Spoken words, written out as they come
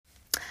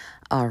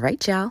All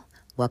right, y'all.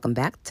 Welcome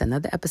back to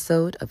another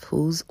episode of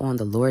Who's on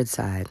the Lord's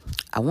Side.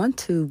 I want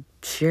to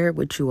share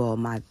with you all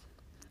my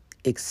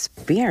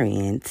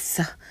experience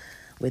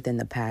within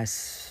the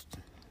past,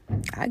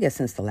 I guess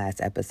since the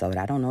last episode.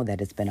 I don't know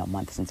that it's been a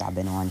month since I've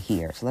been on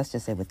here. So let's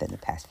just say within the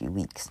past few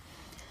weeks.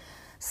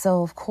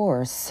 So, of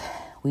course,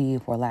 we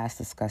were last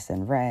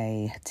discussing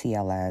Ray,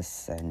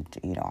 TLS, and,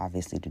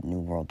 obviously the New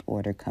World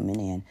Order coming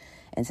in.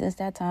 And since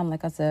that time,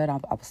 like I said, I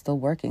was still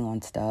working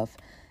on stuff.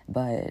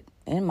 But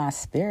in my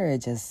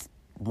spirit, just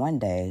one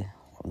day,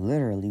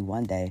 literally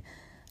one day,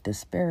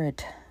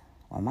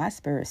 my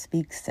spirit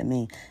speaks to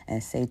me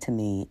and say to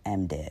me,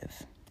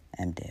 MDiv.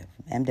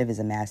 MDiv is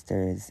a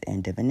master's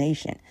in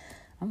divination.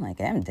 I'm like,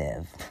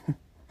 MDiv?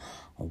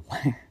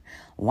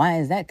 Why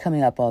is that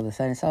coming up all of a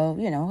sudden? So,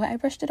 I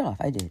brushed it off.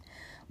 I did.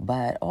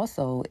 But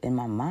also in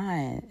my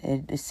mind,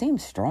 it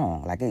seems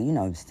strong. Like,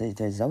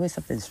 there's always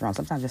something strong.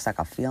 Sometimes it's like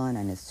a feeling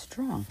and it's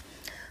strong.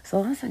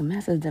 So I was like,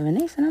 massive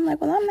divination. I'm like,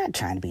 well, I'm not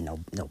trying to be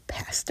no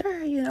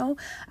pastor,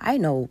 I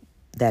know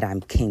that I'm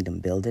kingdom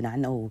building. I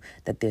know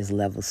that there's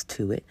levels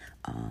to it.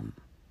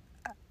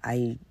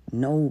 I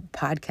know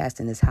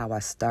podcasting is how I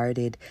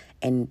started.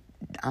 And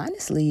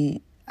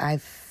honestly, I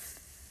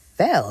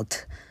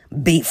felt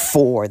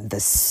before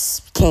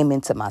this came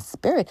into my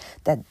spirit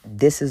that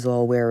this is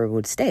all where it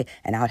would stay.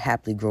 And I would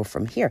happily grow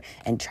from here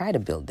and try to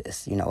build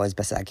this, as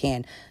best as I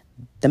can.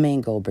 The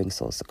main goal, bring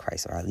souls to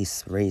Christ, or at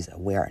least raise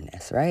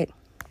awareness, right?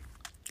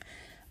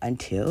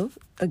 Until,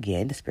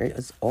 again, the spirit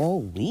was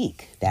all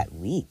week. That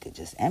week, it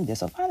just empty.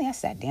 So finally I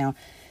sat down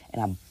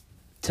and I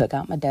took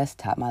out my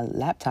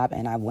laptop,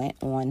 and I went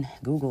on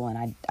Google and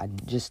I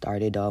just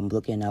started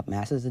looking up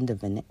Masters in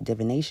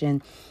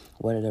Divination.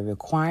 What are the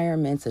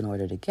requirements in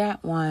order to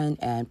get one?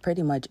 And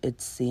pretty much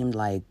it seemed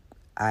like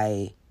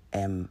I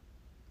am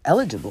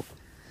eligible.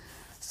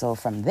 So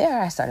from there,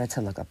 I started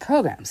to look up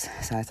programs.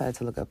 So I started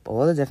to look up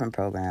all the different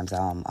programs.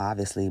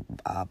 Obviously,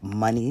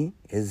 money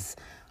is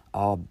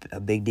all a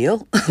big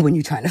deal when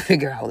you're trying to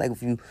figure out, like,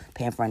 if you're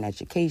paying for an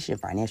education,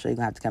 financially, you're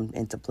going to have to come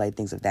into play,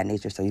 things of that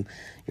nature. So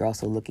you're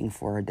also looking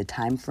for the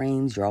time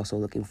frames. You're also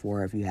looking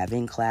for if you have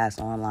in-class,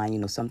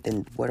 online,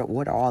 something. What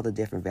are all the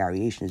different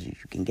variations you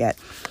can get?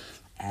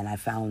 And I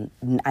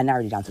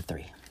narrowed it down to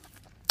 3.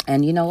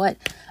 And you know what?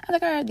 I was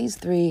like, all right, these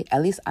 3,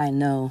 at least I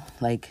know,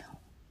 like,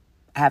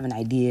 I have an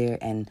idea,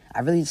 and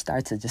I really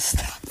start to just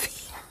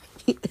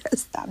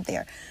stop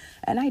there.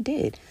 And I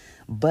did.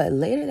 But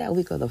later that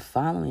week or the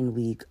following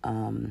week,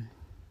 every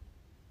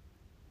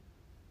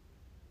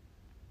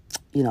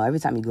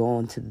time you go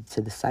on to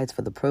the sites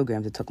for the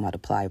programs, it talking about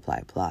apply.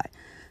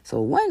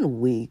 So one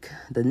week,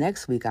 the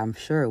next week, I'm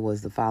sure it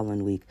was the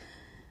following week,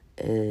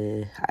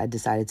 I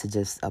decided to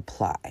just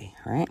apply,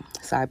 right?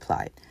 So I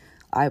applied.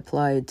 I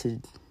applied to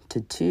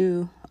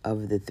 2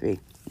 of the 3.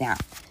 Now,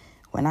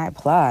 when I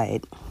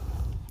applied,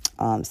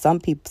 some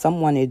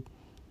wanted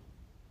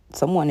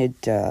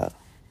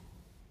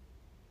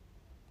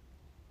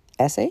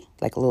essay,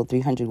 like a little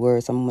 300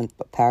 words, some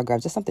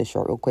paragraphs, just something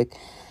short, real quick.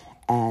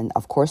 And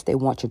of course, they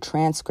want your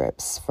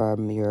transcripts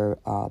from your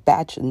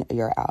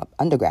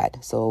undergrad.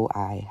 So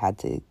I had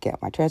to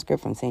get my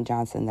transcript from St.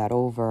 John, send that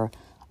over.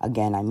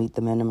 Again, I meet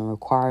the minimum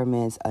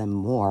requirements and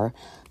more,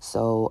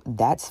 so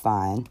that's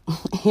fine.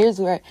 Here's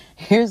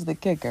the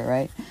kicker,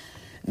 right?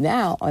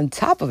 Now, on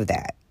top of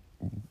that,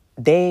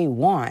 they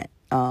want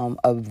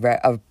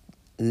a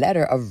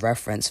letter of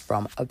reference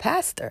from a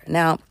pastor.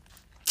 Now,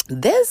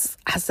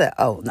 I said,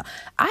 oh, no.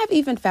 I've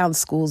even found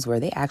schools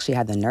where they actually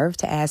have the nerve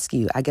to ask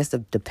you, I guess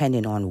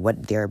depending on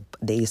what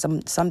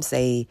some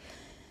say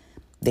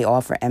they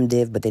offer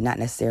MDiv, but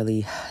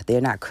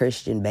they're not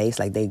Christian based.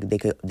 Like they're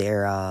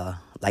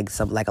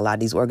like a lot of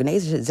these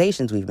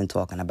organizations we've been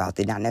talking about.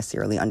 They're not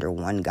necessarily under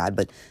one God,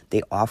 but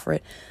they offer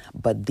it.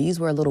 But these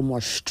were a little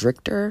more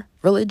stricter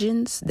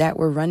religions that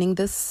were running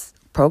this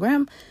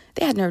program.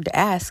 They had nerve to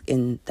ask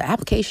in the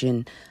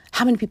application,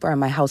 how many people are in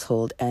my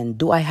household, and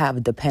do I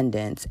have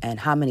dependents, and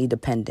how many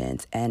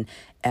dependents, and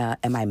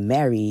am I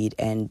married,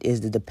 and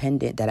is the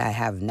dependent that I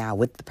have now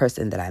with the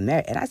person that I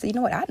married? And I said, you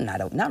know what,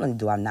 not only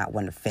do I not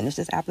want to finish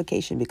this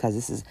application,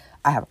 because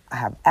I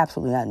have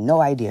absolutely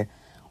no idea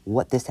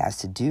what this has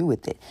to do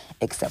with it,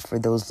 except for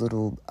those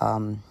little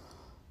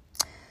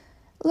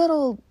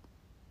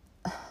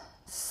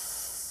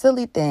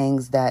silly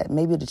things that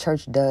maybe the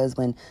church does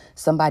when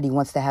somebody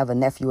wants to have a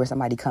nephew or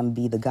somebody come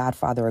be the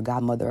godfather or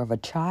godmother of a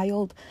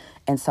child.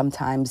 And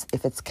sometimes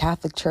if it's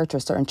Catholic church or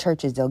certain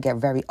churches, they'll get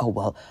very,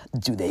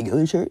 do they go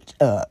to church?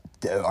 Are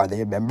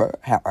they a member?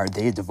 Are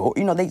they a devote?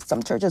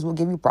 Some churches will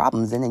give you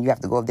problems, and then you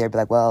have to go up there and be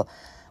like, well,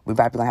 we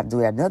probably going to have to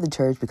do it at another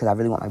church because I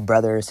really want my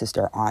brother,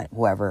 sister, aunt,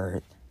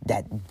 whoever,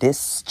 that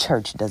this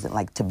church doesn't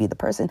like to be the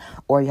person.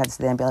 Or you have to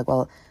sit there and be like,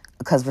 well,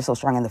 because we're so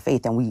strong in the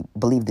faith and we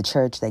believe the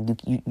church,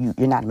 that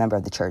you're not a member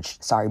of the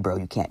church. Sorry, bro,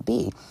 you can't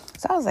be.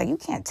 So I was like, you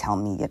can't tell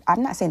me.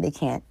 I'm not saying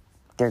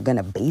they're going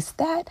to base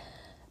that,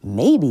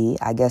 maybe,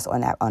 I guess,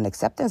 on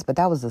acceptance, but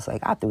that was just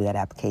like, I threw that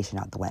application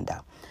out the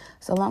window.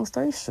 So long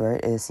story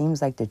short, it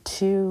seems like the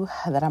two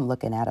that I'm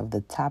looking at of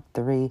the top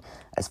three,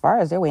 as far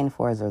as they're waiting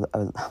for, is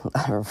a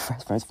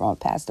reference from a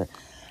pastor,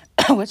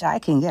 which I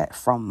can get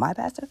from my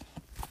pastor,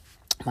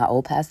 my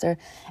old pastor.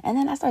 And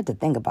then I started to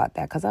think about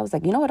that because I was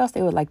like, you know what else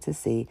they would like to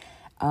see?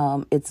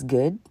 It's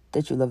good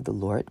that you love the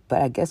Lord,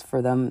 but I guess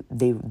for them,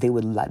 they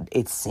would love,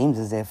 it seems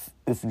as if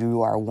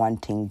you are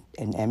wanting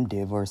an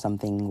MDiv or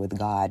something with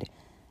God,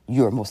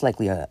 you're most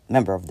likely a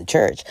member of the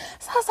church.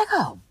 So I was like,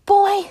 oh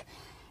boy,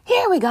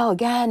 here we go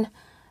again.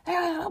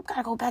 I've got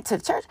to go back to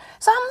the church.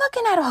 So I'm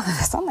looking at all of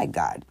this. I'm like,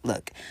 God,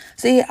 look,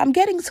 see, I'm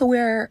getting to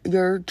where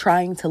you're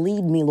trying to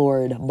lead me,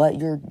 Lord, but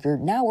you're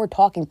now we're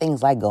talking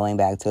things like going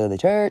back to the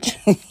church.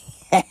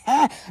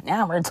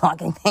 Now we're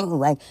talking things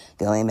like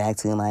going back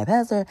to my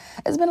pastor.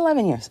 It's been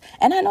 11 years.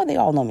 And I know they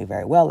all know me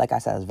very well. Like I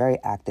said, I was very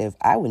active.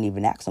 I wouldn't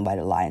even ask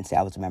somebody to lie and say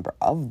I was a member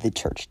of the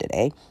church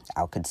today.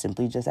 I could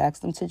simply just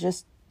ask them to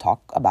just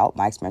talk about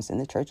my experience in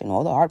the church and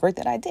all the hard work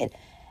that I did.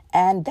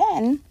 And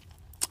then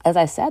as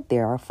I sat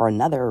there for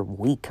another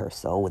week or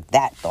so with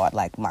that thought,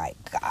 like, my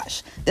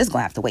gosh, this is going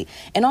to have to wait.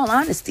 In all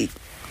honesty,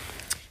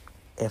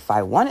 if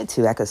I wanted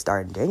to, I could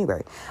start in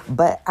January,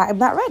 but I'm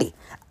not ready.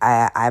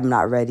 I'm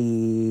not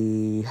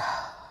ready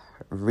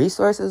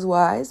resources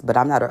wise, but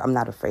I'm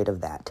not afraid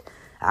of that.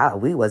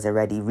 We wasn't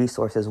ready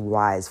resources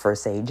wise for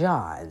St.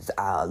 John's.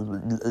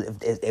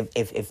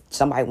 If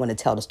somebody want to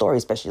tell the story,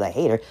 especially like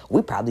Hater,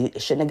 we probably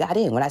shouldn't have got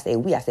in. When I say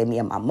we, I say me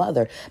and my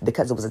mother,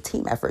 because it was a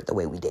team effort the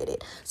way we did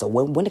it. So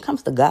when it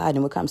comes to God and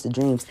when it comes to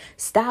dreams,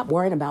 stop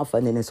worrying about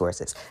funding and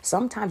sources.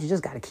 Sometimes you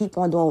just got to keep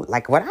on doing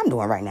like what I'm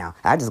doing right now.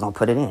 I'm just going to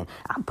put it in.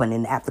 I'm putting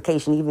in the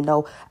application, even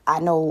though I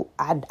know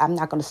I'm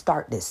not going to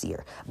start this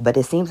year. But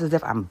it seems as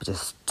if I'm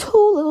just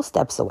 2 little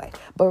steps away.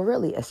 But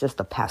really, it's just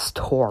a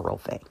pastoral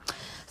thing.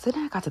 So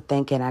then I got to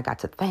thinking,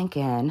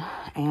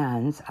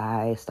 and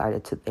I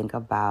started to think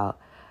about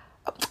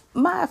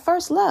my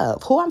first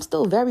love, who I'm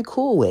still very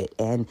cool with.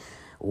 And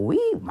we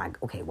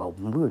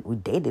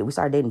dated. We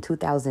started dating in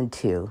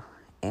 2002,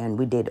 and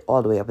we dated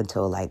all the way up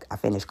until like I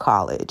finished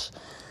college.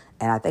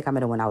 And I think I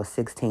met her when I was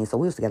 16. So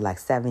we was together like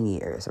 7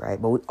 years, right?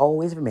 But we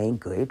always remained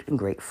good and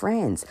great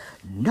friends.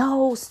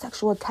 No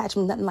sexual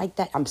attachment, nothing like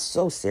that. I'm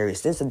so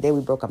serious. Since the day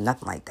we broke up,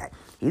 nothing like that.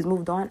 He's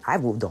moved on.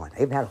 I've moved on.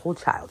 I've had a whole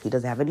child. He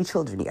doesn't have any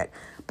children yet.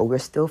 But we're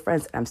still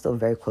friends, and I'm still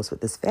very close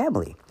with his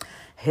family.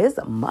 His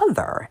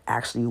mother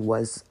actually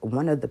was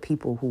one of the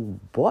people who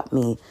brought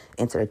me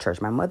into the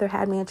church. My mother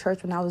had me in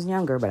church when I was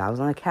younger, but I was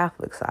on the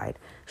Catholic side.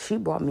 She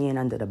brought me in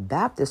under the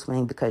Baptist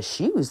wing because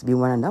she used to be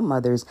one of them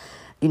mothers.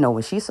 You know,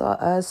 when she saw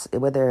us,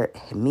 whether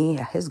me,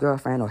 his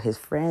girlfriend, or his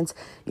friends,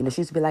 you know,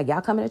 she used to be like,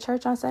 y'all coming to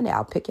church on Sunday?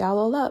 I'll pick y'all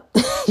all up.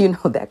 You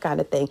know, that kind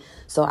of thing.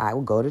 So I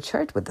would go to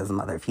church with his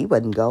mother. If he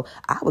wouldn't go,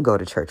 I would go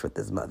to church with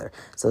his mother.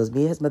 So it was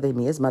me,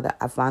 his mother.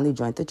 I finally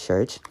joined the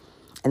church.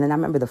 And then I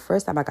remember the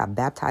first time I got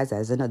baptized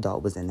as an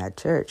adult was in that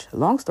church.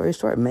 Long story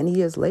short, many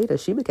years later,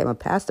 she became a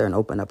pastor and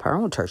opened up her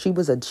own church. She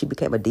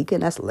became a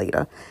deaconess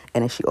later,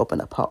 and then she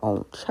opened up her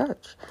own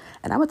church.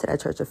 And I went to that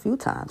church a few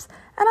times,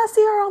 and I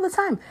see her all the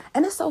time.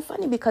 And it's so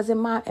funny because in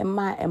my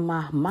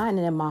mind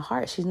and in my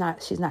heart, she's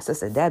not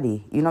Sister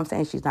Debbie. You know what I'm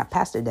saying? She's not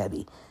Pastor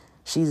Debbie.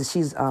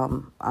 She's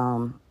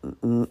Mama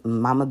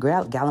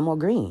Gallimore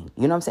Green.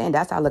 You know what I'm saying?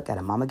 That's how I look at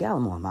it. Mama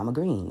Gallimore, Mama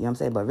Green. You know what I'm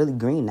saying? But really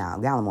Green now,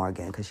 Gallimore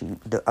again, because she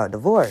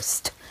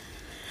divorced.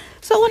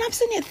 So when I'm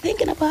sitting here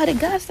thinking about it,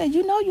 God said,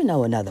 you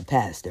know another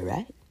pastor,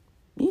 right?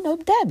 You know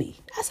Debbie.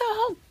 I said,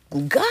 oh,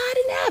 God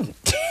in heaven.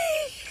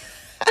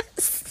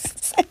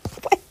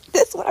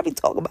 This is what I be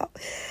talking about.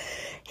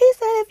 He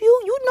said, if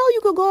you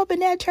could go up in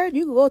that church,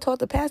 you could go talk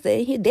to the pastor,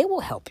 and they will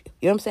help you.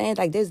 You know what I'm saying?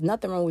 Like, there's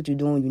nothing wrong with you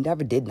doing. You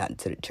never did nothing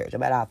to the church. No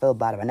matter how I feel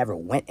about it, I never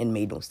went and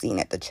made no scene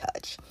at the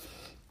church.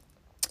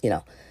 You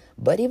know,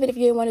 but even if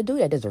you didn't want to do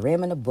that, there's a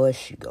ram in the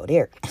bush. You go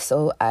there.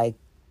 So I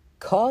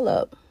call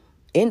up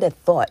in the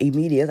thought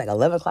immediately. It's like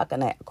 11 o'clock at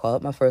night. I call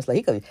up my first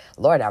lady.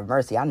 Lord have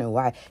mercy. I know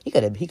why. He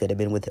could have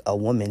been with a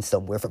woman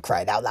somewhere, for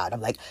crying out loud.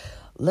 I'm like,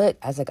 look,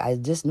 I was like, I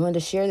just wanted to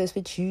share this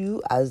with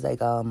you. I was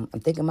like, I'm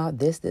thinking about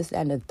this, that,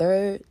 and the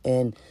third.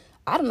 And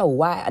I don't know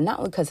why, not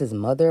only because his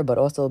mother, but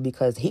also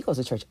because he goes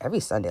to church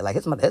every Sunday. Like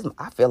his mother,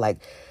 I feel like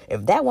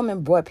if that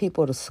woman brought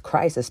people to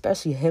Christ,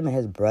 especially him and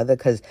his brother,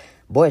 because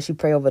boy, she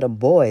pray over the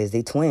boys,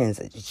 they twins.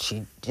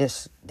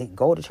 They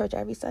go to church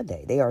every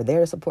Sunday. They are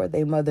there to support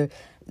their mother.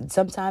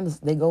 Sometimes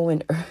they go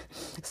in,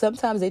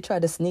 sometimes they try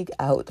to sneak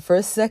out for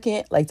a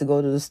second, like to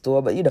go to the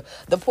store. But, you know,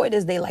 the point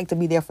is they like to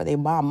be there for their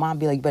mom. Mom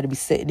be like, you better be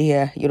sitting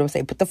here. You know what I'm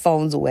saying? Put the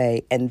phones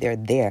away, and they're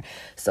there.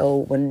 So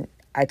when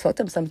I talk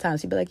to him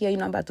sometimes, he'd be like, yeah,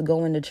 I'm about to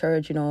go into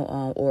church,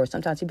 or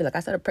sometimes he'd be like,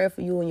 I said a prayer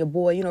for you and your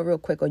boy, real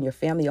quick, on your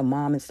family, your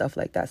mom and stuff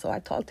like that. So I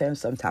talk to him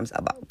sometimes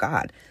about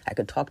God. I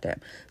could talk to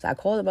him. So I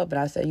called him up and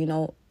I said,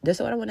 this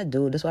is what I want to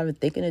do. This is what I've been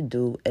thinking to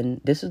do.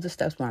 And this is the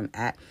steps where I'm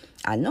at.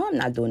 I know I'm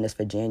not doing this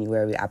for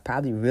January. I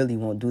probably really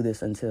won't do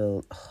this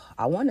until,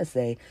 I want to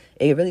say,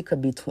 it really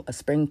could be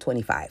spring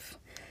 25.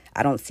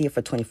 I don't see it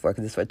for 24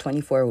 because it's for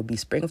 24. It will be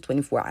spring of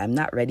 24. I'm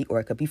not ready, or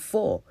it could be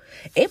fall.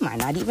 It might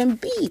not even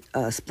be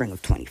spring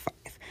of 25.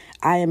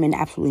 I am in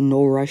absolutely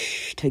no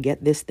rush to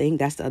get this thing.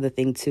 That's the other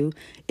thing too.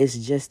 It's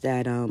just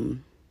that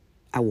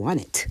I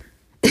want it.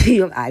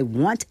 I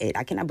want it.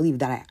 I cannot believe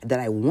that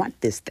I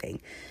want this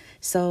thing.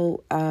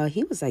 So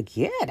he was like,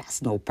 yeah,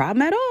 that's no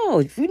problem at all.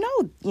 If you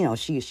know,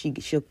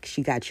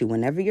 she got you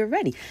whenever you're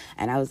ready.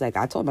 And I was like,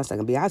 I told myself, I'm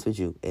gonna be honest with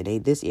you, it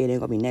ain't this year, it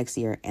ain't gonna be next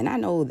year. And I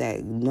know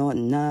that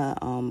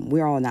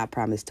we're all not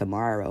promised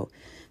tomorrow.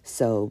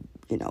 So,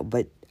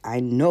 but I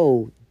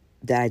know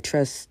that I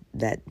trust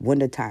that when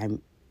the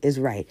time is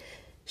right,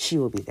 she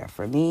will be there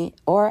for me,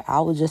 or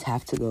I will just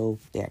have to go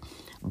there.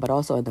 But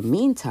also in the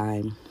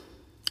meantime,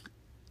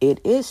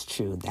 it is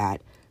true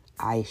that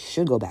I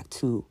should go back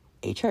to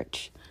a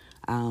church.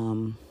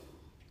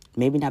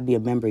 Maybe not be a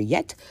member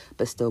yet,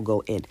 but still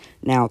go in.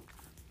 Now,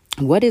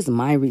 what is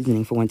my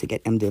reasoning for wanting to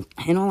get MDiv?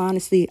 In all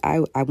honesty,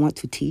 I want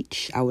to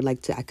teach.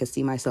 I could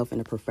see myself in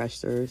a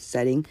professor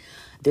setting.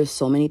 There's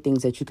so many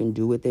things that you can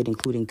do with it,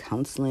 including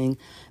counseling.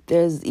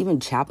 There's even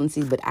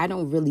chaplaincy, but I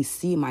don't really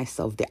see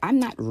myself there. I'm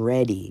not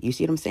ready. You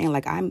see what I'm saying?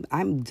 Like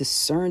I'm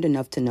discerned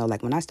enough to know,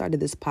 like when I started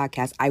this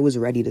podcast, I was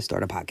ready to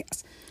start a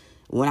podcast.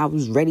 When I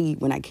was ready,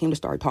 when I came to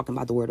start talking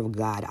about the word of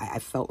God, I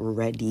felt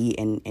ready,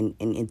 and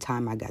in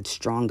time I got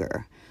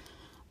stronger.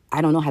 I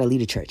don't know how to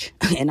lead a church.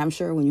 And I'm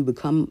sure when you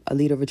become a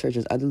leader of a church,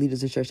 there's other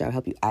leaders of the church that will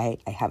help you. I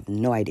have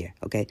no idea,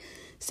 okay?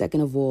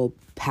 Second of all,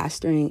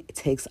 pastoring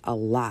takes a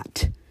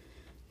lot.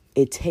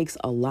 It takes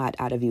a lot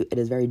out of you. It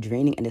is very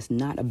draining, and it's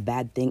not a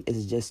bad thing.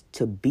 It's just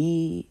to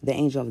be the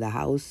angel of the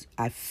house,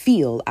 I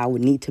feel I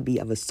would need to be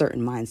of a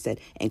certain mindset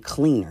and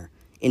cleaner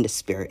in the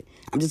spirit.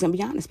 I'm just going to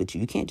be honest with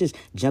you. You can't just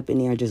jump in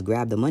there and just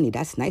grab the money.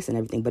 That's nice and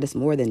everything, but it's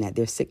more than that.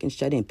 They're sick and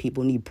shut in.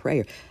 People need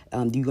prayer.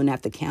 You're going to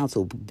have to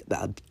counsel.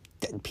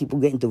 People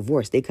getting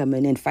divorced. They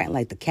coming in fighting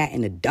like the cat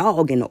and the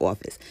dog in the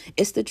office.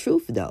 It's the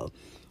truth, though.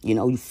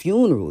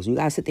 Funerals. You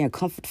got to sit there and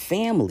comfort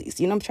families.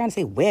 I'm trying to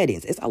say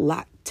weddings. It's a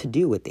lot to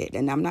do with it.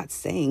 And I'm not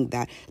saying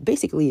that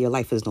basically your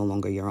life is no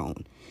longer your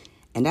own.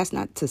 And that's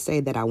not to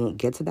say that I won't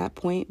get to that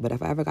point. But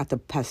if I ever got the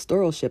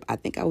pastoralship, I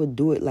think I would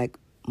do it like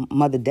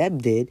Mother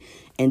Deb did,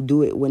 and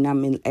do it when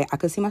I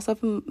could see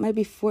myself in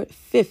maybe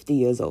 50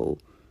 years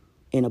old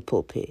in a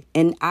pulpit.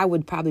 And I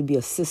would probably be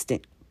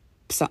assistant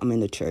something in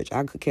the church.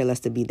 I could care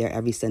less to be there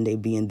every Sunday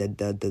being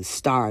the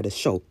star of the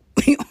show.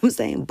 You know what I'm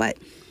saying? But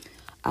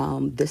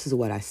this is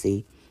what I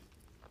see.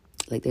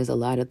 Like, there's a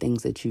lot of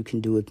things that you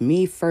can do with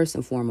me. First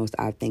and foremost,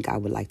 I think I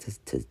would like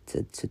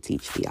to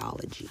teach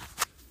theology.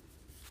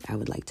 I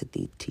would like to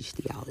teach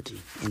theology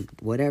and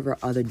whatever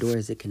other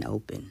doors it can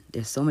open.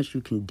 There's so much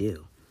you can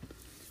do.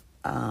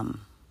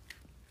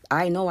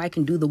 I know I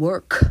can do the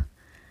work.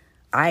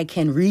 I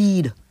can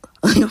read.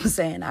 You know what I'm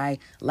saying? I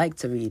like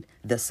to read.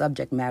 The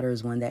subject matter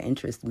is one that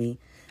interests me.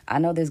 I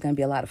know there's going to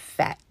be a lot of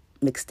fat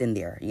mixed in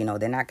there.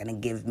 They're not going to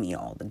give me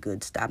all the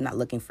good stuff. I'm not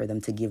looking for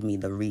them to give me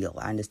the real.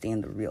 I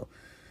understand the real.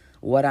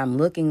 What I'm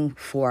looking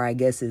for, I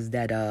guess, is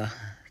that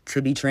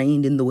to be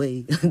trained in the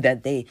way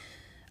that they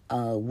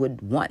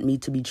would want me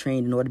to be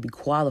trained in order to be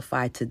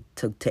qualified to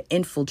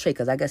infiltrate.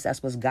 Because I guess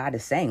that's what God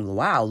is saying.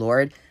 Wow,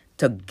 Lord,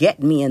 to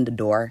get me in the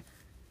door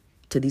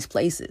to these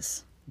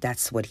places.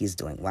 That's what he's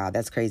doing. Wow,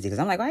 that's crazy. Because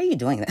I'm like, why are you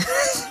doing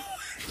that?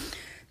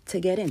 To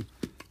get in.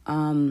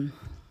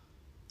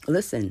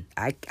 Listen,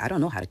 I don't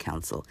know how to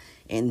counsel.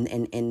 In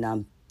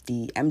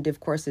the MDiv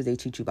courses, they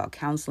teach you about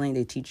counseling.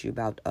 They teach you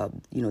about,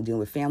 dealing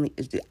with family.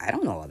 I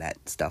don't know all that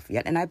stuff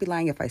yet. And I'd be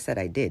lying if I said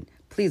I did.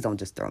 Please don't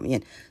just throw me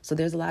in. So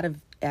there's a lot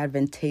of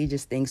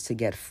advantageous things to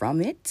get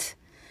from it.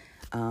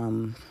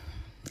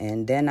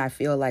 And then I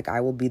feel like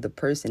I will be the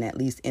person, at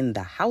least in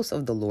the house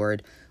of the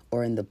Lord,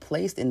 or in the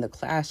place in the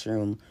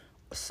classroom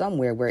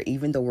somewhere where,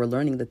 even though we're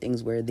learning the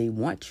things where they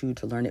want you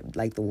to learn it,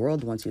 like the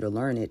world wants you to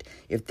learn it,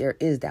 if there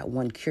is that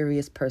one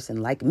curious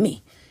person like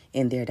me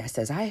in there that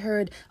says,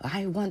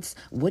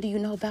 what do you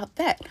know about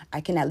that?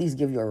 I can at least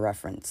give you a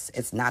reference.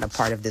 It's not a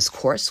part of this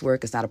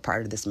coursework. It's not a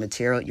part of this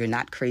material. You're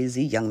not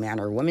crazy, young man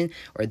or woman,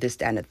 or this,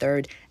 that, and the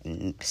third.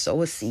 And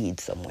sow a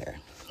seed somewhere.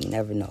 You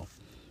never know.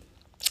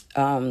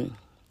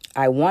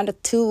 I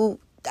want to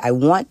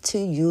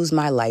use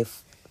my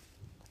life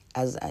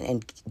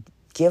and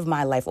give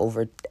my life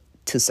over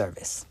to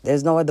service.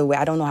 There's no other way.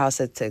 I don't know how else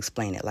to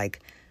explain it. Like,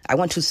 I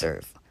want to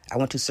serve. I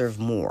want to serve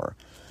more.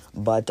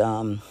 But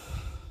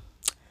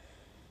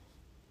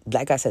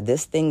like I said,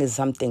 this thing is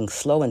something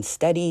slow and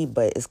steady,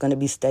 but it's going to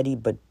be steady,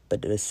 but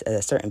at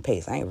a certain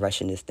pace. I ain't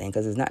rushing this thing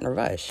because it's not in a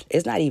rush.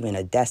 It's not even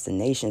a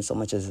destination so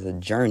much as a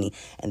journey,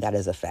 and that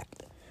is a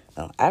fact.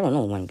 I don't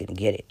know when I'm going to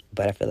get it,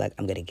 but I feel like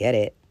I'm going to get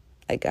it.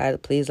 Like,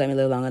 God, please let me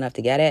live long enough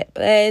to get it.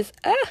 Please.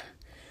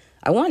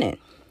 I want it.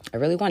 I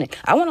really want it.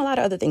 I want a lot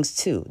of other things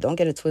too. Don't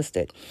get it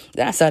twisted.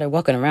 Then I started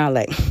walking around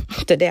like,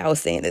 today I was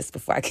saying this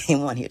before I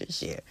came on here to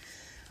share.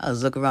 I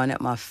was looking around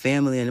at my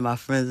family and my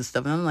friends and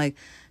stuff, and I'm like,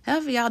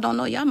 half of y'all don't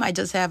know. Y'all might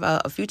just have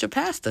a future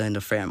pastor in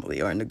the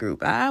family or in the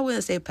group. I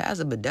wouldn't say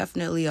pastor, but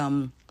definitely,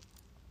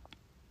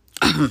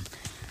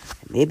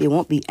 maybe it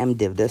won't be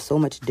MDiv. There's so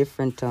much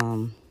different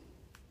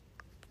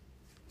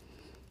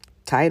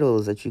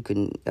titles that you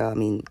can,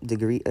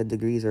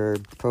 degrees or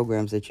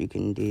programs that you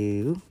can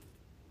do.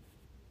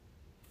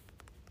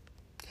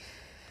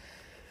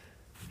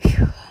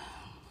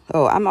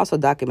 Oh, I'm also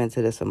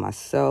documenting this for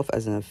myself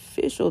as an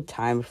official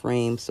time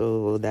frame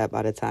so that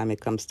by the time it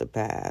comes to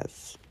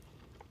pass.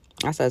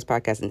 I started this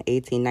podcast in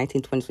 18,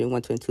 19, 20,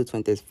 21, 22,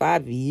 23.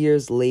 5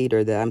 years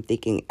later that I'm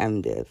thinking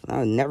MDiv.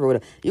 I never would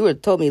have. You would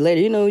have told me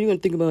later, you're going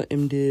to think about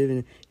MDiv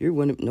and you're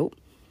one of. Nope.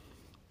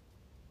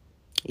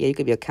 Yeah, you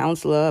could be a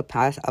counselor,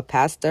 a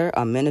pastor,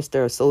 a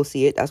minister,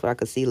 associate. That's what I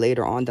could see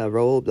later on the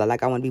road.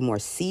 Like, I want to be more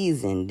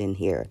seasoned in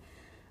here.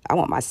 I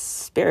want my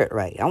spirit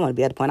right. I want to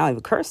be at the point I don't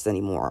even curse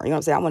anymore. You know what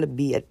I'm saying? I want to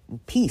be at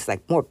peace,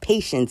 like more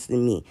patience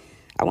in me.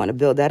 I want to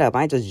build that up.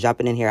 I ain't just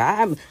jumping in here.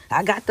 I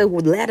got the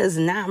letters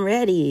and now I'm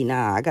ready.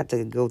 Nah, I got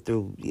to go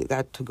through. You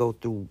got to go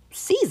through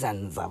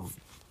seasons of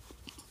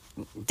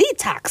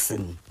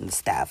detoxing and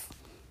stuff.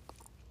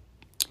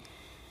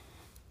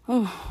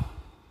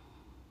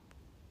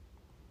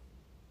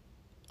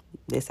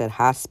 They said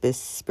hospice,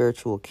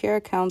 spiritual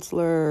care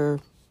counselor,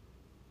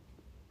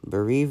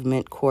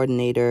 bereavement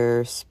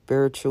coordinator,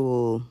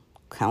 spiritual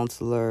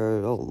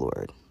counselor. Oh,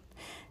 Lord.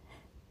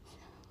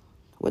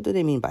 What do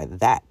they mean by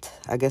that?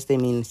 I guess they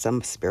mean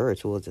some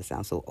spiritual. It just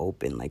sounds so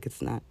open, like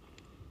it's not.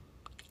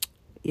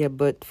 Yeah,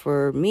 but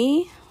for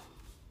me,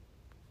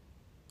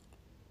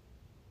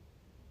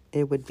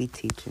 it would be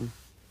teaching.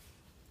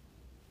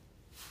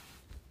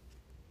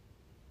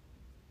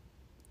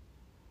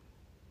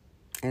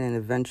 And then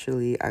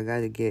eventually I got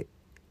to get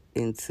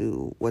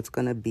into what's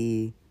going to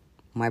be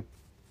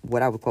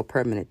what I would call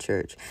permanent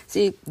church.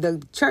 See,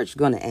 the church is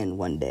going to end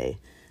one day.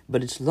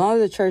 But as long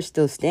as the church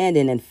still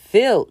standing and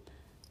filled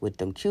with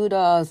them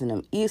Q-Dolls and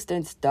them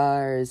Eastern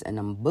Stars and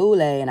them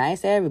Boule, and I ain't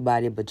say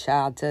everybody, but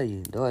child tell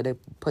you, Lord, they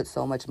put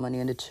so much money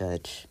in the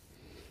church.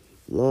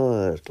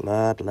 Lord.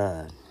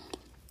 And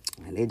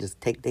they just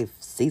take their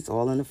seats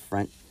all in the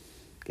front,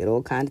 get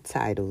all kind of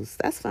titles.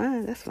 That's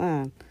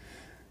fine.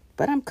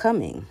 But I'm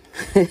coming.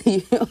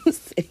 You know what I'm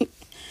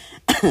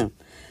saying?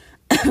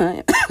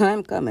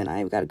 I'm coming. I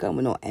ain't got to come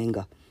with no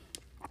anger.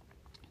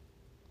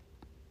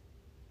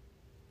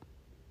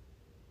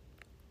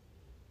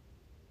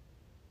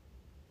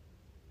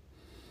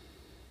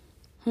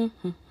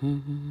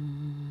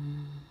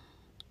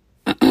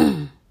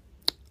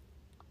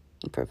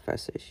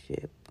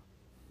 Professorship.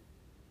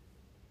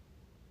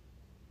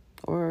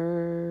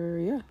 Or,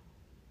 yeah.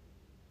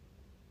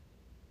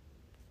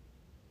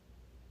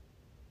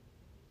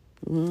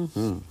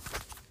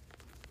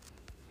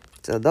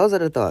 So those are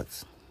the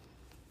thoughts.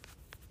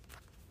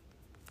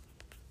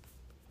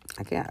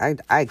 I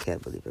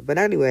can't believe it. But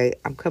anyway,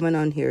 I'm coming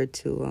on here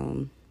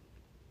to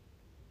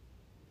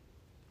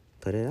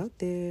put it out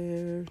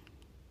there.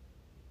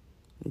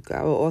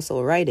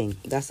 Also writing.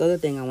 That's the other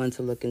thing I wanted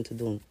to look into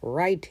doing.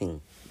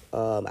 Writing.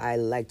 I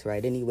like to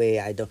write anyway.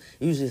 I don't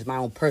usually it's my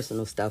own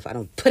personal stuff. I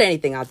don't put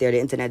anything out there. The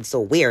internet is so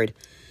weird.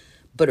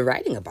 But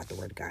writing about the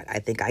word of God, I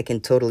think I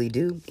can totally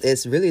do.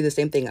 It's really the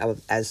same thing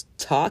as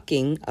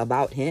talking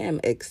about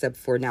him, except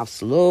for now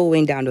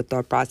slowing down the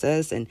thought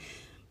process and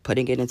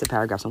putting it into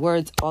paragraphs and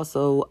words.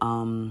 Also,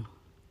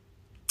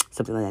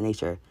 something of that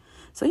nature.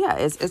 So yeah,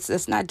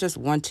 it's not just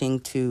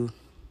wanting to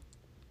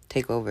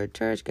take over a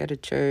church, get a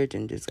church,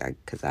 and just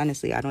because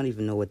honestly, I don't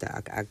even know what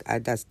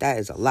that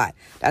is a lot.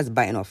 That's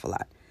biting off a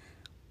lot.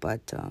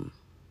 But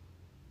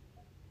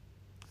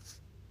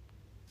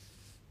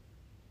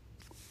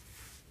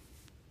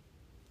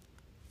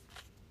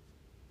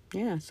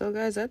yeah, so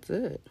guys, that's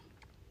it.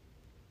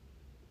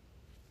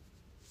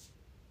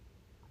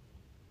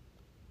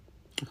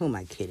 Who am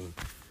I kidding?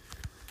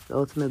 The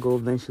ultimate goal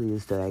eventually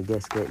is to, I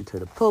guess, get into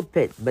the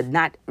pulpit, but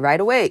not right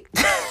away.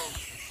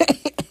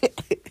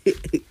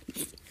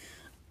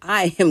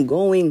 I am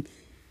going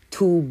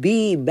to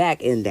be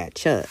back in that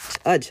church,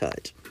 a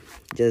church.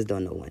 Just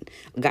don't know when.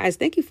 Guys,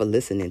 thank you for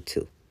listening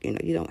too. You know,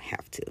 you don't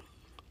have to.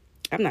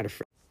 I'm not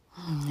afraid.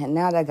 And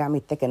now that got me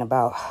thinking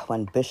about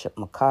when Bishop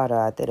McCarter,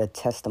 I did a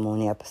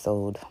testimony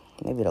episode.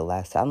 Maybe the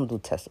last time. I don't do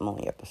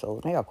testimony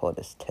episodes. Maybe I'll call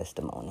this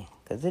testimony,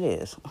 because it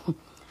is.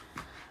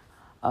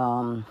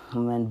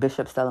 When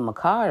Bishop Stella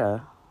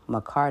Macardo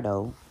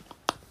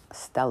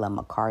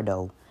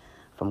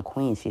from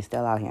Queens, she's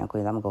still out here in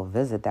Queens. I'm going to go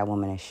visit that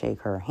woman and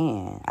shake her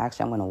hand.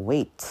 Actually, I'm going to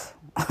wait.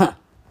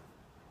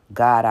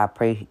 God, I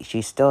pray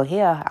she's still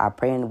here. I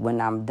pray when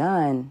I'm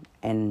done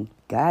and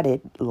got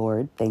it,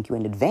 Lord, thank you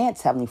in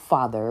advance, Heavenly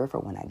Father, for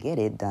when I get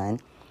it done.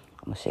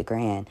 I'm going to shake her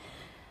hand.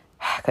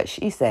 Because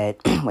she said,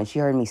 when she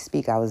heard me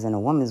speak, I was in a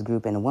women's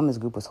group, and the women's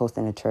group was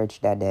hosting a church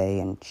that day,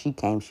 and she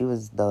came. She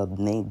was the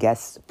main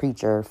guest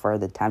preacher for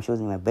the time. She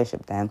wasn't even a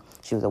bishop then.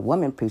 She was a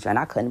woman preacher, and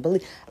I couldn't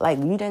believe, like,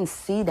 you didn't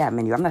see that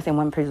many. I'm not saying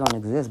women preachers don't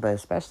exist, but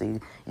especially,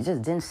 you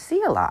just didn't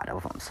see a lot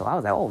of them. So I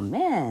was like, oh,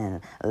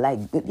 man, like,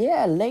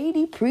 yeah,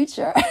 lady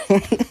preacher.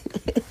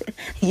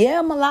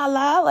 Yeah,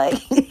 Malala,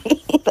 like,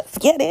 let's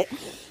get it.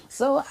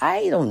 So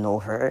I don't know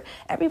her.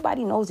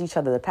 Everybody knows each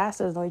other. The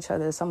pastors know each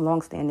other. Some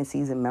long-standing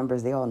seasoned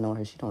members, they all know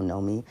her. She don't know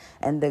me.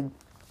 And the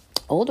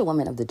older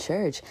women of the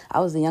church. I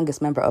was the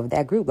youngest member of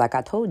that group, like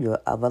I told you,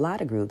 of a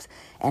lot of groups.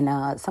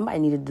 And somebody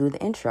needed to do the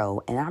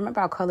intro. And I remember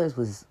our colors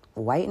was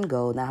white and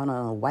gold. Now I had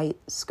on a white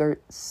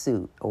skirt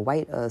suit, a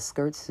white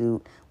skirt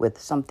suit with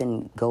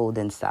something gold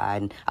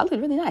inside. And I looked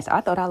really nice.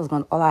 I thought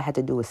all I had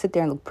to do was sit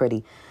there and look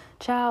pretty.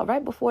 Child,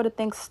 right before the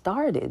thing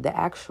started, the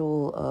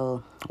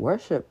actual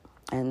worship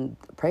and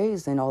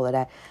praise and all of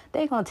that,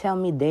 they gonna tell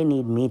me they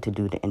need me to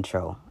do the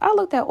intro. I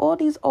looked at all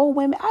these old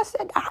women. I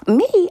said,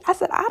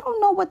 I don't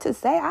know what to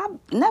say. I've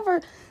never,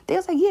 they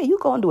was like, yeah, you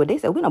go and do it. They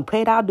said, we done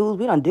paid our dues.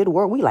 We done did the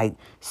work. We like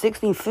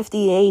 60,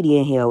 50, 80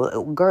 in here.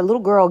 Girl,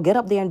 little girl, get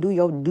up there and do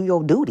your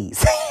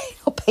duties.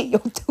 You'll pay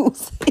your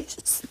dues.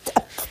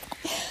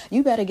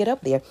 You better get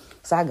up there.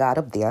 So I got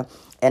up there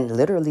and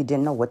literally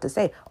didn't know what to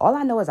say. All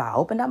I know is I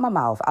opened up my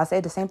mouth. I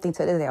say the same thing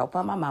to this day. I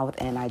opened up my mouth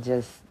and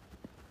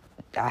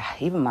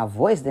even my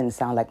voice didn't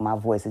sound like my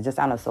voice. It just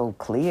sounded so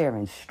clear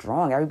and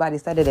strong. Everybody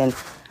said it, and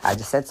I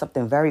just said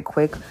something very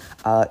quick.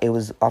 It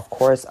was, of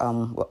course,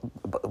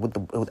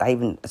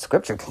 the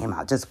scripture came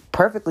out just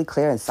perfectly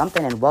clear and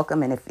something and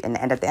welcome. And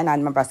at the end, I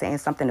remember saying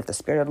something. If the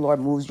Spirit of the Lord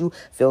moves you,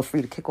 feel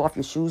free to kick off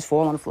your shoes,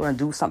 fall on the floor, and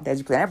do something as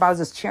you can. Everybody was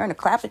just cheering and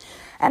clapping,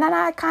 and then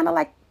I kind of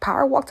like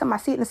power walked to my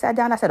seat and sat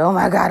down. I said, oh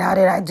my God, how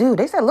did I do?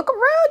 They said, look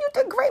around, you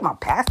did great. My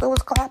pastor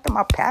was clapping.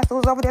 My pastor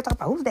was over there talking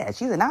about, who's that?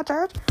 She's in our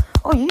church?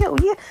 Oh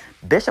yeah.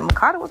 Bishop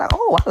McCarter was like,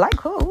 oh, I like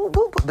her. Ooh,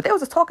 ooh. But they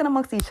was just talking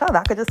amongst each other.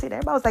 I could just see that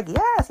everybody was like,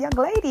 yes, young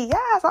lady,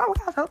 yes. Oh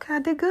my gosh, okay, I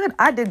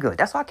did good.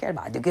 That's all I cared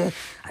about. I did good.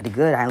 I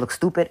didn't look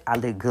stupid. I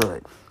did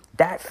good.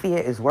 That fear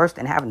is worse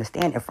than having to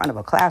stand in front of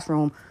a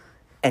classroom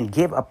and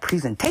give a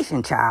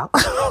presentation, child.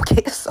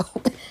 Okay, so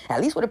at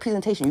least with a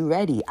presentation, you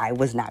ready. I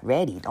was not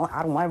ready.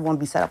 I don't want everyone to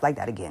be set up like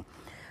that again.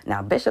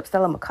 Now, Bishop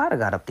Stella McCarter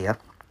got up there,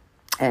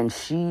 and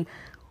she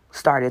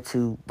started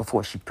to,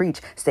 before she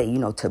preached, say,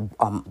 to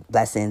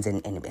blessings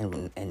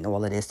and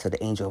all of this to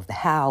the angel of the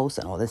house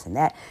and all this and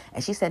that.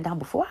 And she said, now,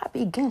 before I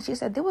begin, she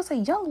said, there was a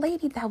young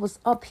lady that was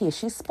up here.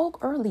 She spoke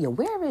earlier.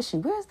 Where is she?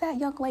 Where's that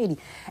young lady?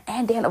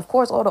 And then, of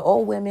course, all the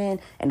old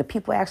women and the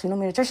people actually know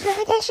me in the church. She's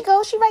like, there she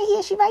goes. She right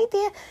here. She right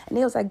there. And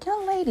they was like,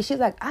 young lady. She's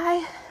like,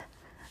 I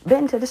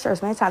been to this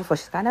church many times before.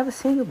 She's like, I never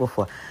seen you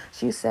before.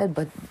 She said,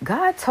 but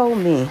God told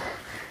me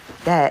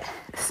that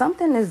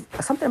something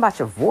about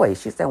your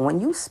voice. She said, when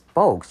you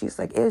spoke, she's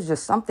like, it was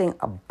just something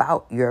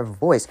about your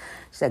voice.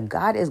 She said,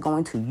 God is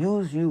going to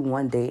use you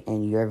one day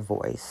in your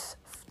voice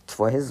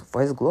for his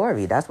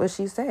glory. That's what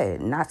she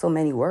said. Not so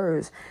many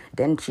words.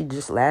 Then she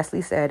just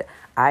lastly said,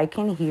 I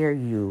can hear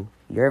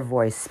your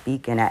voice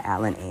speaking at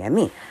Allen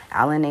AME.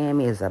 Allen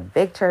AME is a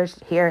big church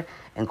here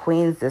in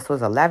Queens. This was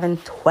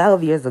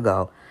 12 years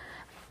ago.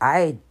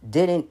 I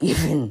didn't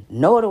even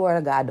know the word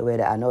of God the way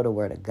that I know the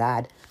word of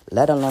God,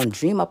 let alone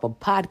dream up a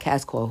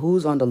podcast called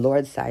Who's on the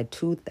Lord's Side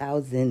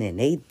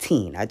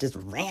 2018. I just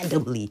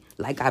randomly,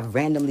 like I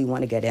randomly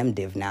want to get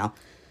MDiv now,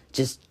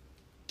 just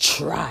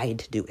tried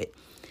to do it.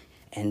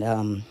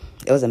 And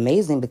it was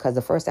amazing because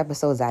the first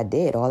episodes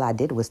all I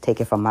did was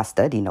take it from my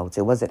study notes.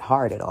 It wasn't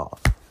hard at all.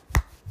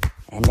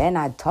 And then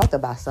I talked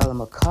about Stella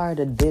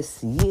McCarter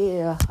this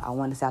year.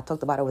 I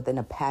talked about it within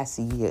the past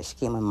year. She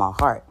came in my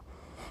heart.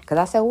 Because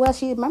I said, well,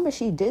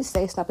 she did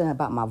say something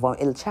about my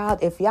voice. Child,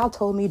 if y'all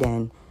told me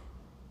then,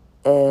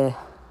 yeah,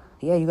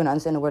 you're going to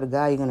understand the word of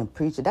God, you're going to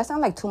preach it. That sounds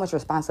like too much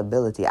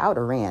responsibility. I would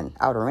have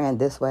ran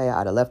this way. I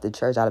would have left the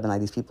church. I would have been like,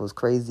 these people is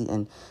crazy.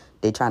 And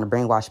they trying to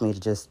brainwash me to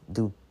just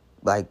do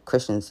like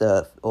Christian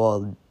stuff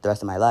all the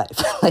rest of my life.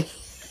 Like,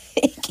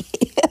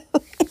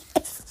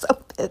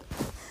 something.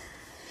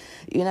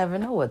 You never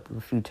know what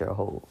the future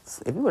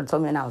holds. If you would have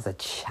told me when I was a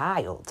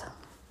child,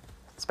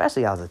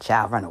 especially I was a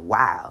child running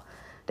wild,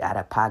 I had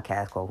a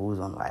podcast called Who's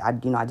on the Right. I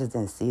just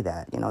didn't see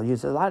that.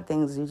 There's a lot of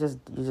things you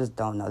just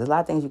don't know. There's a lot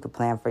of things you could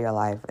plan for your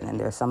life, and then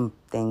there's some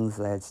things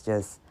that's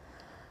just,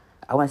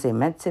 I wouldn't say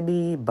meant to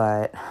be,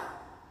 but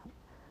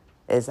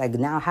it's like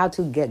now how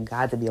to get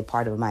God to be a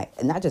part of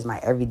not just my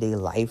everyday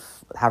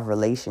life, have a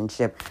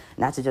relationship,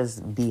 not to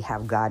just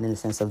have God in the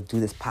sense of do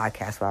this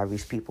podcast where I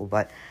reach people,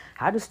 but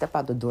how to step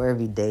out the door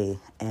every day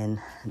and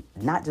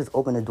not just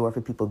open the door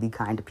for people, be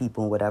kind to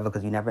people and whatever,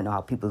 because you never know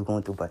how people's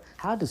going through, but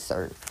how to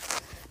serve.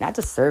 Not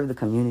just serve the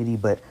community,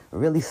 but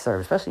really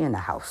serve, especially in the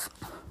house.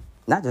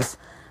 Not just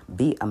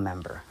be a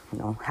member.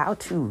 How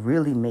to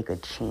really make a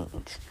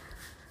change.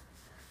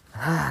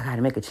 I got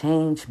to make a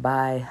change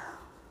by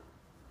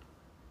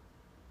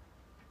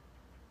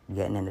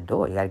getting in the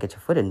door. You got to get your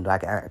foot in the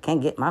door. I can't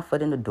get my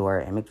foot in the door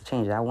and make the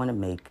change that I want to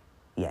make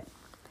yet.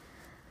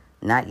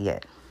 Not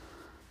yet.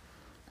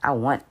 I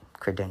want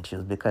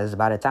credentials because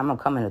by the time I'm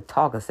coming to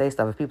talk or say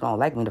stuff, if people don't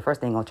like me, the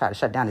first thing going to try to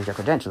shut down is your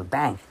credentials.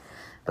 Bang.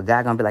 But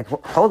God gonna be like,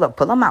 hold up,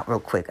 pull them out real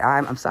quick.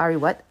 I'm sorry,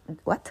 what?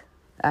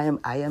 I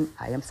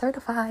am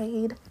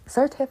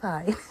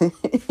certified. You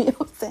know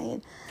what I'm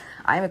saying?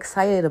 I am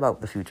excited about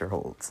the future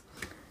holds.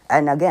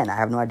 And again, I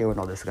have no idea when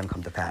all this is gonna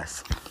come to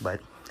pass. But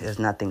there's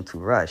nothing to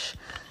rush.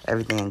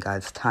 Everything in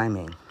God's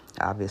timing.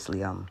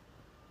 Obviously,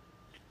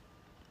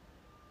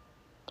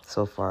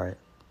 so far,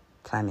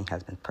 timing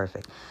has been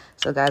perfect.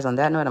 So guys, on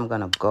that note, I'm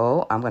gonna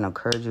go. I'm gonna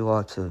encourage you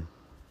all to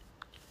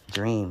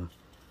dream.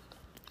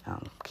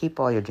 Keep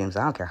all your dreams.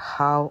 I don't care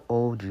how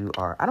old you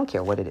are. I don't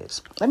care what it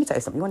is. Let me tell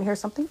you something. You want to hear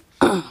something?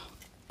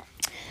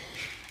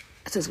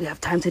 Since we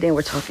have time today and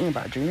we're talking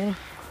about dreaming,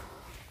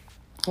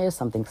 here's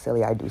something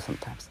silly I do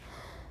sometimes.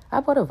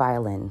 I bought a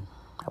violin.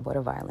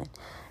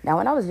 Now,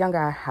 when I was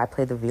younger, I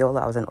played the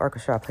viola. I was in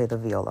orchestra. I played the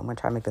viola. I'm going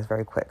to try to make this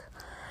very quick.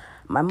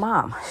 My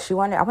mom,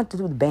 I went to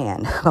do the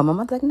band. But my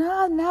mom's like,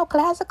 no,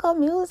 classical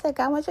music.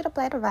 I want you to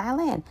play the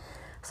violin.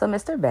 So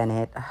Mr.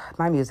 Bennett,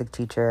 my music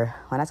teacher,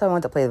 when I told him I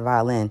wanted to play the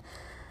violin,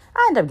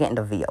 I ended up getting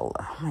the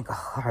viola. I'm like,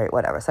 oh, all right,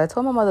 whatever. So I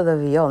told my mother the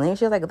viola, and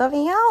she was like, the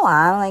viola?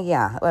 I'm like,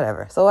 yeah,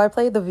 whatever. So I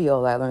played the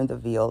viola. I learned the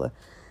viola.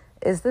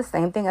 It's the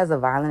same thing as the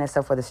violin,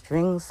 except for the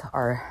strings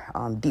are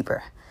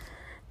deeper.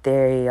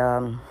 They,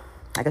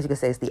 I guess you could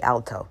say it's the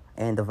alto,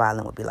 and the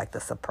violin would be like the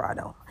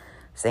soprano.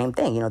 Same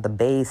thing, the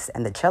bass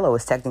and the cello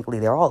is technically,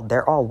 they're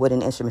all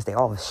wooden instruments. They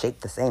all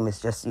shape the same.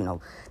 It's just,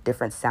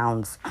 different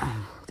sounds,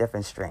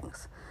 different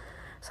strings.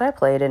 So I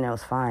played it, and it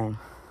was fine.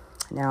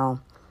 Now,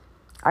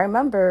 I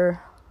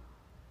remember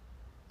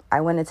I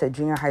went into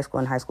junior high school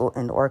and high school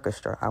in the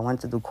orchestra. I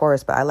wanted to do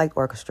chorus, but I liked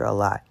orchestra a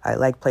lot. I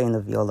liked playing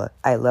the viola.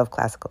 I love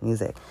classical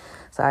music.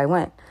 So I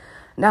went.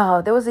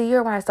 Now, there was a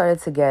year when I started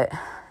to get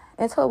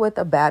into it with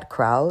a bad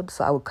crowd,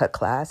 so I would cut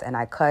class, and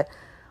I cut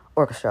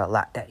orchestra a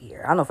lot that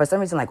year. I don't know, for some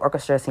reason,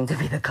 orchestra seemed to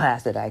be the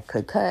class that I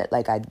could cut.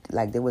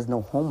 There was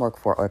no homework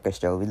for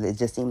orchestra. It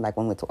just seemed like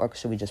when we went to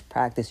orchestra, we just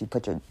practiced. You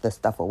put the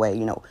stuff away.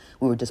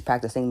 We were just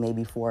practicing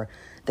maybe for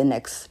the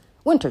next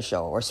winter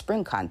show or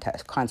spring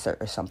concert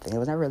or something. It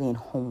was not really in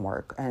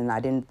homework, and I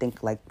didn't think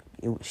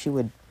she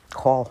would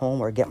call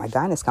home or get my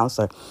guidance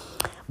counselor,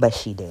 but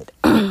she did.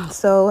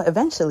 So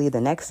eventually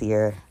the next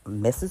year,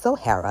 Mrs.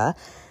 O'Hara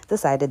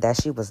decided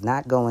that she was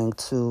not going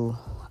to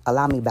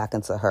allow me back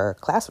into her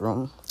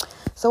classroom.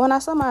 So when I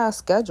saw my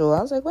schedule,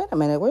 I was like, wait a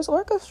minute, where's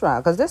orchestra?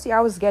 Because this year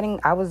I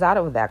was out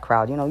of that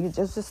crowd.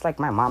 Just like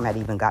my mom had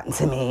even gotten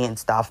to me and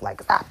stuff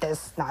like, stop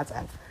this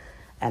nonsense.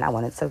 And I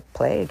wanted to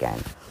play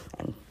again.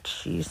 And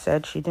she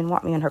said she didn't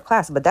want me in her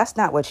class. But that's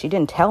not what she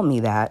didn't tell me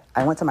that.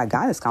 I went to my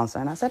guidance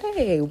counselor and I said,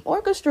 hey,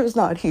 orchestra is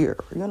not here.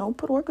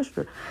 Put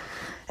orchestra.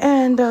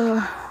 And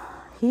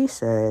he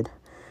said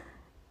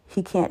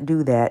he can't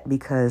do that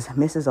because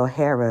Mrs.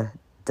 O'Hara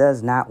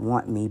does not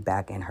want me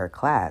back in her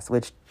class,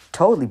 which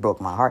totally broke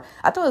my heart.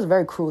 I thought it was a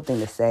very cruel thing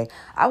to say.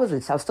 I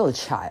was still a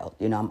child.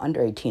 I'm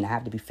under 18. I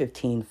have to be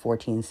 15,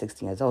 14,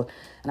 16 years old.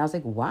 And I was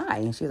like, why?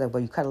 And she was like,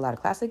 well, you cut a lot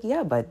of class. Like,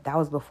 yeah, but that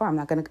was before.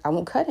 I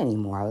won't cut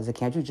anymore. I was like,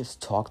 can't you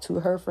just talk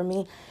to her for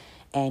me?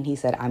 And he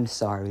said, I'm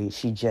sorry.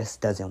 She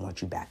just doesn't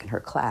want you back in her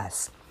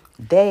class.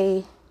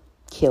 They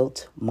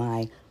killed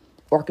my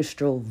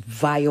orchestral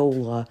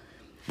viola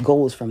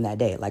goals from that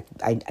day.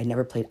 I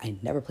never played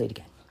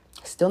again.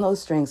 Still know the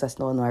strings. I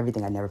still know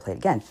everything. I never played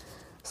again.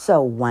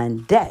 So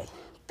one day,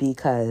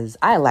 because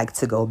I like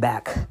to go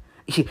back,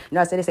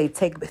 I say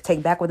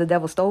take back what the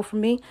devil stole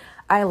from me.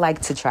 I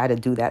like to try to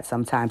do that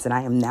sometimes, and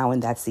I am now in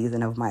that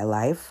season of my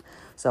life.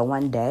 So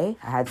one day,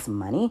 I had some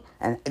money,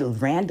 and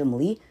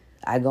randomly,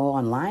 I go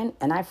online,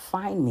 and I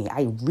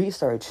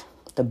research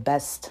the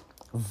best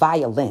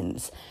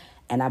violins,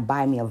 and I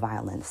buy me a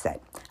violin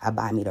set. I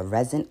buy me the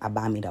resin. I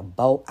buy me the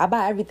bow. I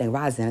buy everything.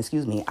 I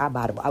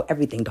buy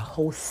everything, the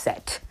whole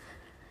set.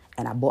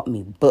 And I bought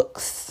me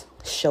books,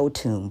 show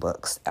tune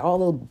books,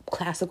 all the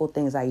classical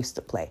things I used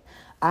to play.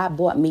 I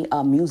bought me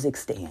a music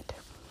stand.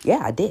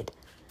 Yeah, I did.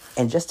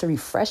 And just to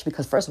refresh,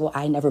 because first of all,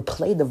 I never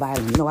played the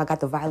violin. I got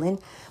the violin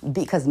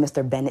because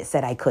Mr. Bennett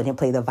said I couldn't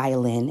play the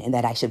violin and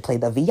that I should play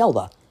the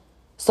viola.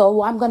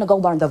 So I'm going to go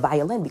learn the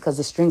violin because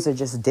the strings are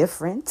just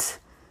different.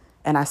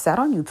 And I sat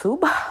on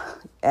YouTube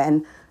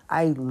and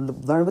I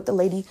learned with the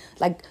lady,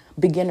 like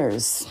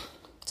beginners.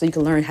 So you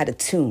can learn how to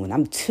tune.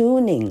 I'm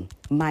tuning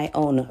my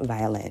own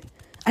violin.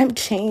 I'm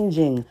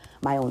changing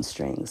my own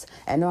strings.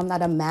 I know I'm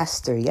not a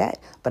master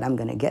yet, but I'm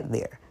going to get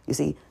there. You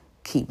see,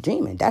 keep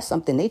dreaming. That's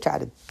something they try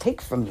to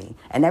take from me.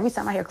 And every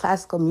time I hear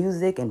classical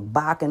music and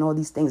Bach and all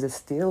these things, it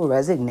still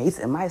resonates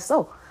in my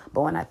soul.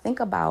 But when I think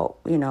about,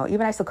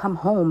 even I used to come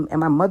home and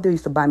my mother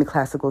used to buy me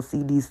classical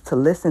CDs to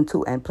listen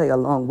to and play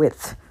along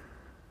with,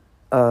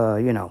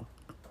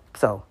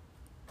 So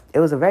it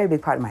was a very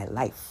big part of my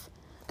life.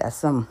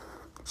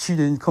 She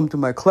didn't come to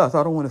my class.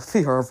 I don't want to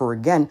see her ever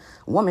again.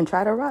 Woman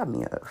tried to rob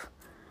me of.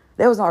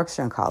 There was an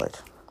orchestra in college.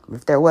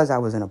 If there was, I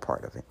wasn't a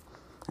part of it.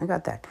 I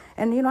got that.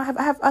 And, I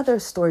have other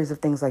stories of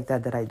things like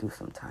that I do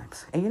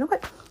sometimes. And you know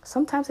what?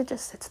 Sometimes it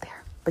just sits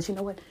there. But you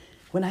know what?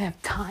 When I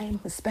have time,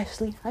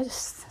 especially, I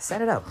just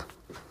set it up.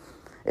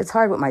 It's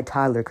hard with my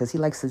toddler because he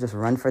likes to just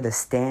run for the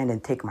stand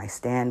and take my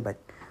stand. But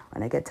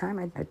when I get time,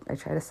 I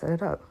try to set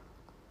it up.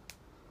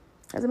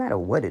 Doesn't matter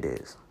what it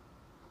is.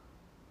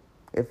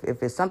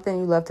 If it's something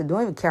you love to do,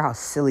 I don't even care how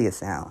silly it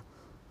sounds.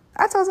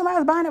 I told somebody I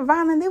was buying a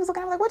violin. They was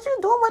looking at me like, what you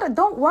doing with it?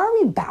 Don't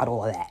worry about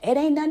all that. It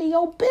ain't none of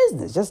your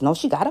business. Just know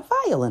she got a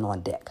violin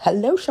on deck.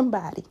 Hello,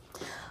 somebody.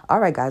 All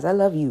right, guys, I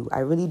love you. I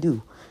really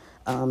do.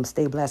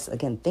 Stay blessed.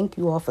 Again, thank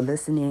you all for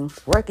listening,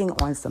 working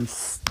on some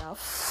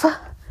stuff.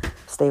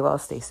 Stay well,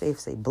 stay safe,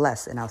 stay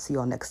blessed. And I'll see you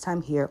all next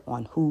time here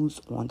on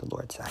Who's on the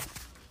Lord's Side.